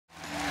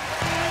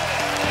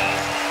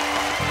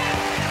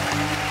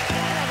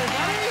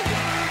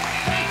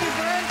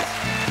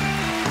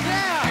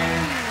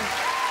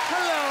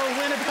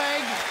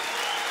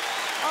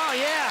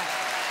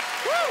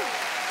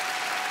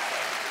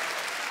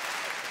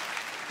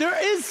There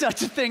is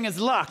such a thing as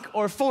luck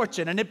or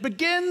fortune, and it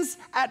begins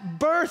at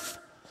birth.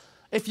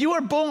 If you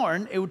are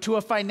born to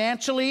a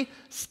financially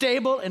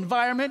stable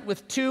environment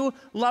with 2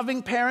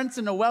 loving parents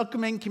and a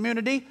welcoming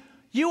community,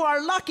 you are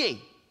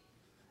lucky.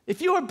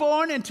 If you are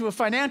born into a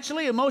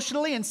financially,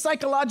 emotionally, and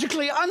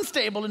psychologically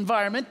unstable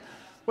environment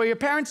where your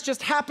parents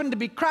just happen to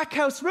be crack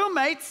house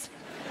roommates,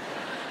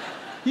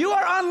 you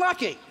are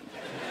unlucky.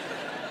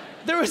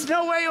 There is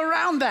no way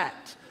around that.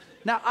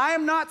 Now, I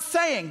am not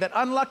saying that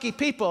unlucky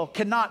people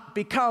cannot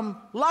become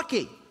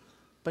lucky,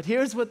 but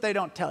here's what they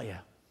don't tell you.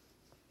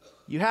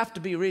 You have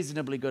to be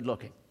reasonably good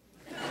looking.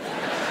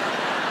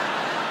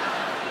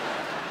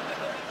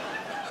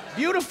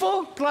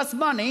 Beautiful plus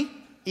money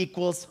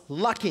equals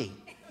lucky.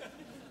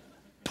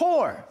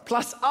 Poor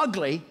plus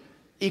ugly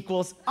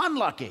equals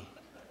unlucky.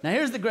 Now,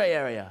 here's the gray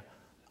area.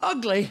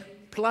 Ugly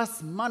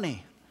plus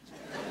money.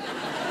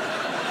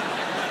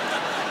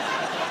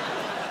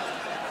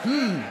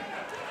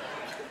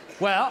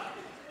 Well,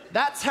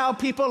 that's how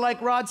people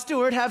like Rod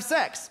Stewart have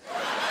sex.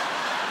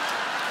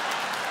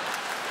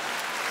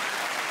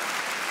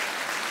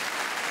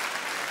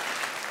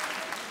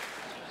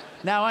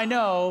 Now, I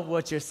know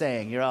what you're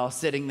saying. You're all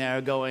sitting there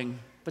going,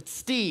 but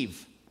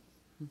Steve,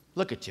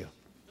 look at you.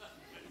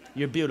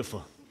 You're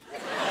beautiful.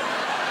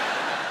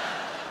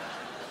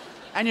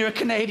 And you're a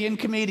Canadian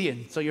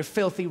comedian, so you're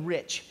filthy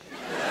rich.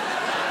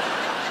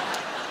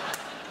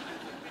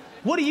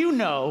 What do you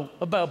know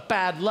about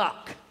bad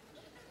luck?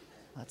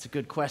 That's a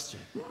good question.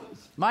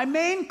 My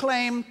main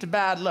claim to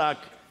bad luck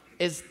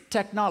is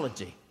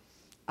technology.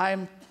 I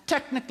am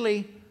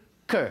technically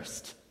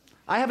cursed.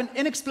 I have an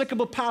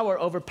inexplicable power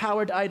over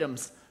powered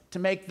items to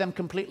make them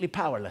completely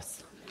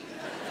powerless.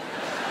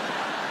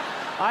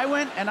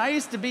 I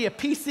used to be a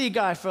PC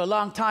guy for a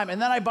long time,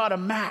 and then I bought a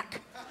Mac.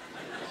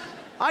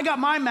 I got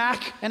my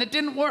Mac, and it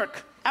didn't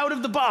work. Out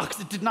of the box,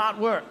 it did not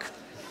work.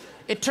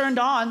 It turned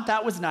on,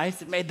 that was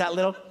nice. It made that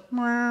little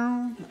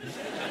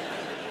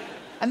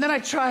And then I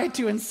tried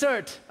to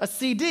insert a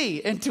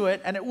CD into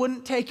it, and it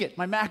wouldn't take it.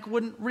 My Mac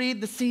wouldn't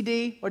read the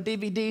CD or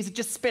DVDs. It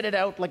just spit it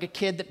out like a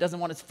kid that doesn't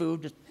want his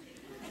food. Just...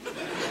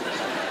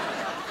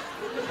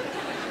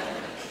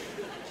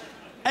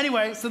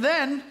 Anyway, so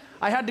then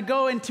I had to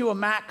go into a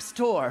Mac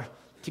store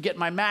to get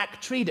my Mac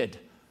treated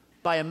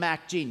by a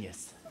Mac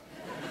genius.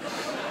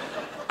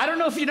 I don't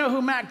know if you know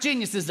who Mac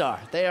geniuses are.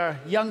 They are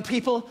young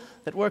people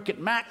that work at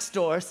Mac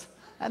stores,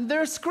 and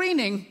their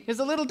screening is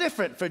a little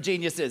different for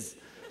geniuses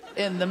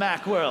in the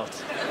Mac world.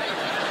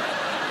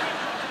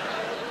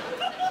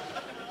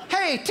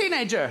 Hey,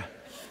 teenager,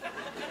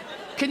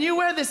 can you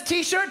wear this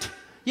t-shirt?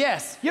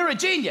 Yes, you're a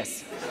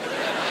genius.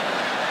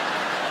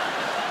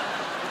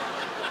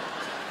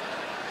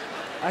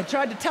 I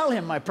tried to tell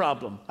him my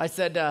problem. I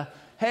said,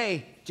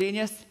 hey,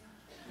 genius,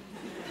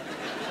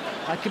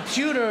 my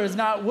computer is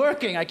not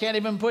working. I can't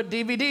even put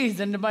DVDs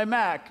into my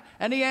Mac.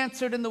 And he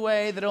answered in the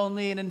way that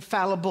only an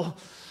infallible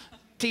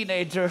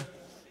teenager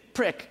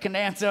prick can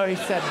answer. He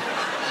said,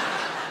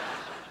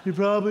 you're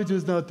probably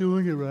just not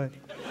doing it right.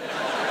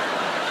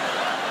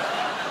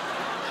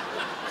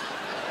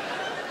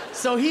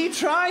 So he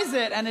tries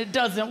it, and it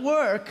doesn't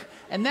work.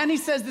 And then he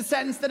says the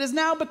sentence that has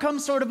now become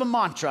sort of a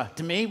mantra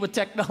to me with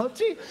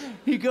technology.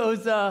 He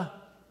goes,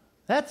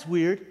 that's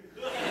weird.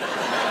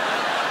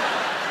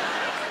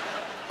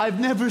 I've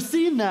never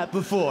seen that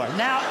before.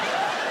 Now,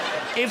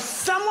 if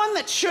someone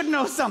that should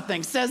know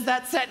something says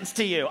that sentence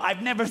to you,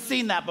 I've never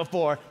seen that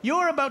before,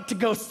 you're about to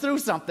go through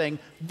something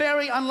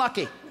very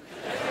unlucky.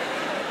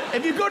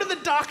 If you go to the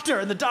doctor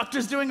and the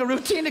doctor's doing a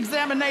routine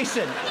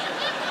examination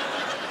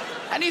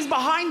and he's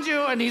behind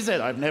you and he said,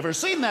 I've never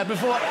seen that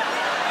before,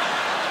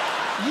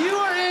 you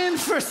are in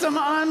for some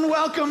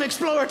unwelcome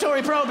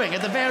exploratory probing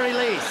at the very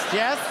least,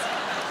 yes?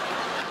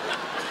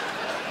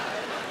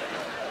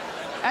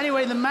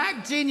 Anyway, the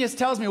Mac genius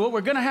tells me what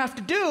we're going to have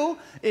to do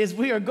is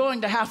we are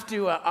going to have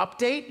to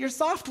update your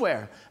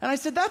software. And I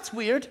said, that's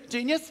weird,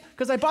 genius,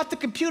 because I bought the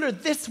computer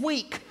this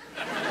week.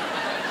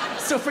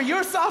 So for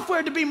your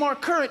software to be more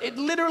current, it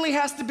literally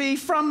has to be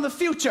from the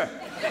future.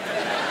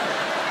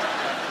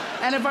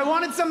 And if I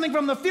wanted something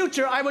from the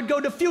future, I would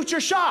go to Future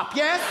Shop,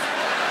 yes?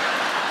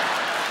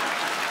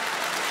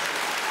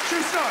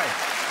 True story.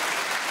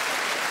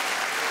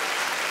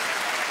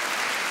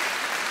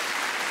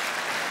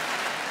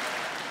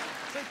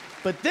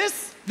 But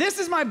this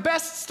is my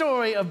best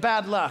story of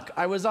bad luck.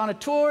 I was on a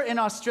tour in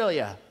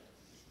Australia,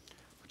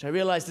 which I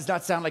realize does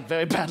not sound like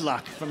very bad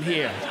luck from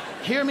here.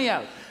 Hear me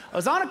out. I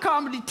was on a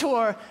comedy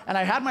tour, and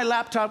I had my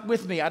laptop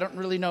with me. I don't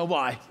really know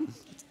why.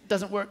 It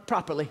doesn't work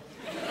properly.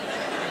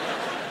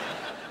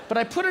 But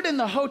I put it in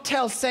the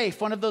hotel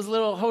safe, one of those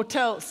little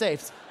hotel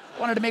safes. I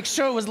wanted to make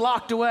sure it was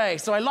locked away.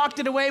 So I locked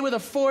it away with a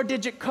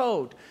 4-digit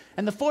code.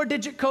 And the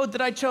 4-digit code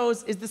that I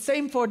chose is the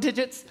same 4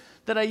 digits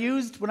that I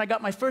used when I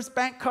got my first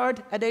bank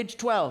card at age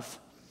 12.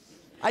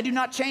 I do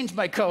not change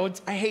my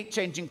codes. I hate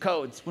changing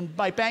codes. When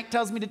my bank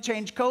tells me to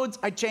change codes,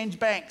 I change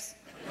banks.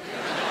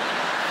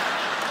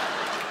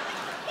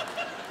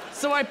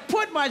 So I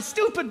put my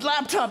stupid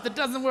laptop that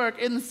doesn't work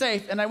in the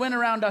safe, and I went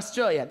around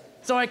Australia.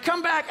 So I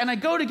come back, and I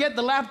go to get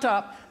the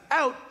laptop,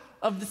 out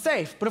of the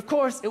safe, but of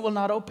course it will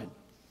not open.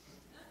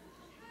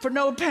 For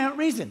no apparent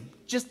reason,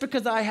 just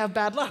because I have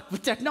bad luck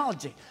with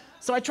technology.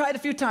 So I tried a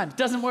few times,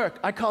 doesn't work.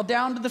 I call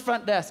down to the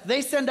front desk.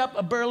 They send up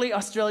a burly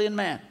Australian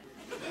man.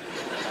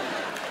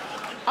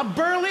 A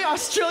burly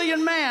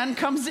Australian man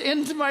comes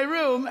into my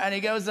room and he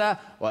goes,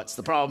 what's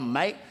the problem,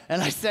 mate?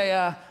 And I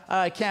say,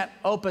 I can't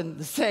open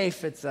the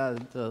safe. It's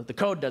the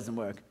code doesn't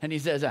work. And he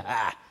says,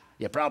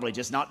 you're probably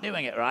just not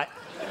doing it right.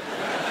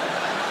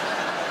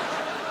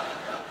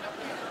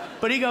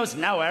 But he goes,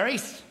 no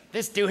worries.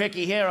 This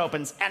doohickey here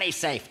opens any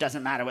safe.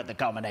 Doesn't matter what the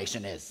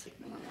combination is.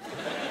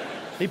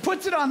 He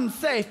puts it on the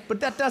safe, but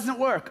that doesn't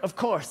work, of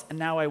course. And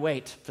now I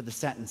wait for the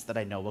sentence that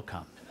I know will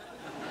come.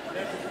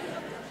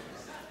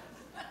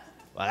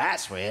 Well,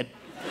 that's weird.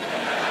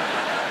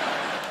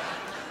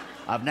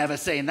 I've never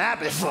seen that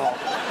before.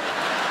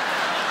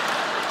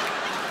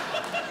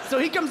 So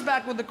he comes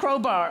back with a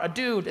crowbar, a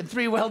dude, and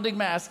 3 welding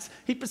masks.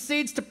 He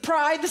proceeds to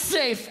pry the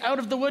safe out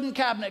of the wooden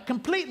cabinet,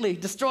 completely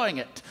destroying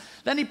it.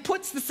 Then he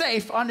puts the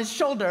safe on his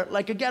shoulder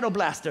like a ghetto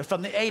blaster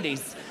from the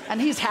 80s,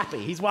 and he's happy.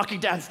 He's walking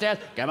downstairs.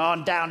 Come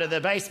on down to the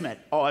basement,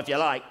 or if you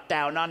like,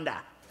 down under.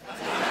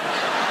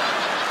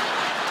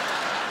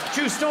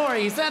 True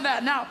story, he said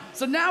that.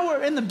 So now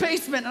we're in the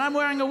basement, and I'm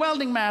wearing a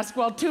welding mask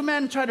while 2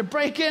 men try to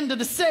break into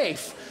the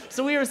safe.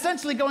 So we are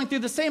essentially going through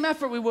the same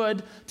effort we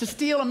would to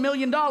steal $1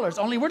 million,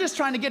 only we're just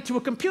trying to get to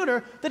a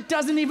computer that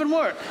doesn't even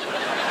work.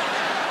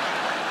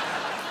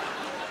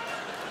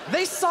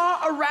 They saw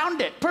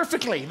around it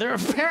perfectly. They're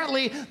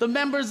apparently the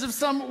members of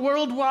some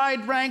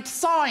worldwide ranked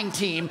sawing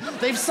team.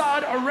 They've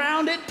sawed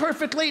around it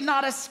perfectly,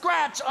 not a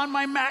scratch on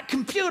my Mac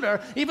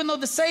computer, even though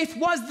the safe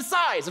was the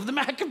size of the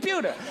Mac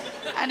computer.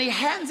 And he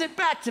hands it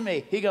back to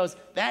me. He goes,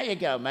 there you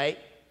go, mate.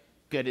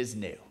 Good as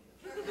new.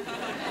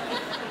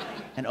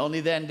 And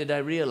only then did I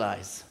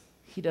realize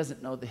he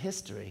doesn't know the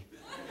history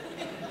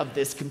of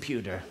this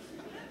computer.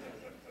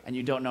 And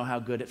you don't know how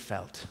good it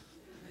felt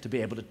to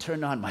be able to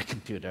turn on my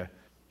computer,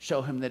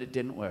 show him that it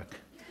didn't work,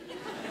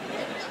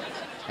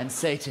 and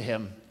say to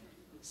him,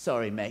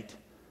 sorry, mate,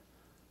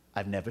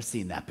 I've never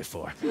seen that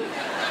before. Thank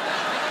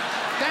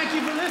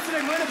you for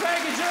listening,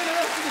 Winnipeg. Enjoy the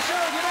rest of the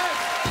show. Good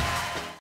night.